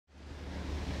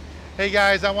Hey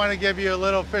guys, I want to give you a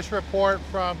little fish report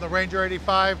from the Ranger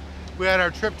 85. We had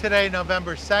our trip today,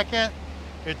 November 2nd.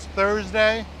 It's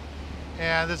Thursday,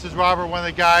 and this is Robert, one of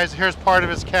the guys. Here's part of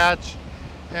his catch,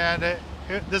 and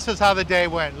this is how the day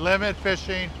went. Limit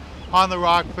fishing on the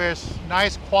rockfish,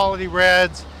 nice quality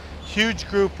reds, huge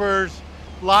groupers,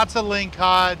 lots of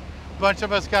lingcod. A bunch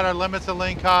of us got our limits of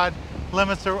lingcod,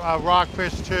 limits of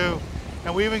rockfish too,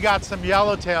 and we even got some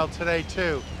yellowtail today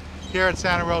too, here at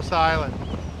Santa Rosa Island.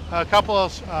 A couple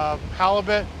of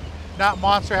halibut, not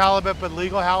monster halibut, but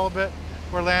legal halibut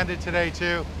were landed today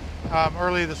too,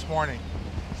 early this morning.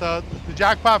 So the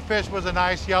jackpot fish was a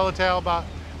nice yellowtail, about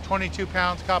 22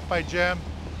 pounds, caught by Jim.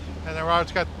 And then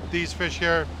Robert's got these fish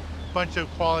here, a bunch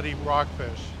of quality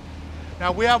rockfish.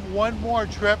 Now we have one more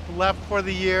trip left for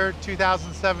the year,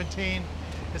 2017.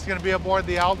 It's gonna be aboard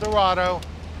the Eldorado,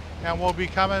 and we'll be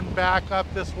coming back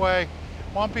up this way.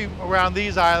 Won't be around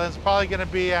these islands, probably gonna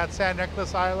be at San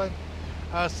Nicolas Island.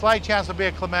 Slight chance it'll be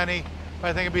at Clemente, but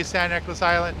I think it'll be San Nicolas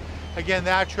Island. Again,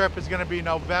 that trip is gonna be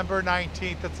November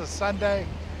 19th. It's a Sunday,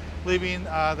 leaving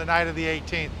the night of the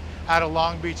 18th out of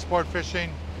Long Beach Sport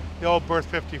Fishing, the old Berth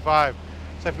 55.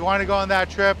 So if you wanna go on that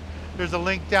trip, there's a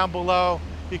link down below.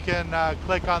 You can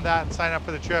click on that and sign up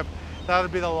for the trip. That'll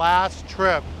be the last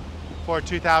trip for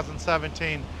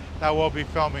 2017 that we'll be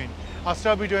filming. I'll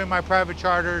still be doing my private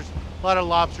charters, a lot of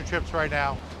lobster trips right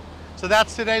now. So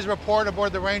that's today's report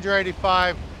aboard the Ranger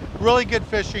 85. Really good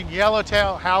fishing,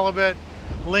 yellowtail, halibut,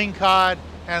 lingcod,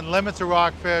 and limits of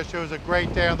rockfish. It was a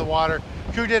great day on the water.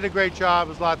 Crew did a great job. It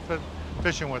was a lot of fun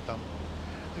fishing with them.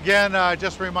 Again,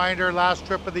 just a reminder, last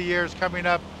trip of the year is coming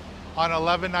up on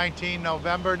 11/19,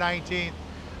 November 19th,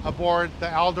 aboard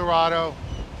the Eldorado.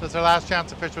 So it's our last chance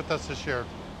to fish with us this year.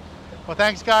 Well,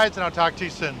 thanks guys, and I'll talk to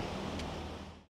you soon.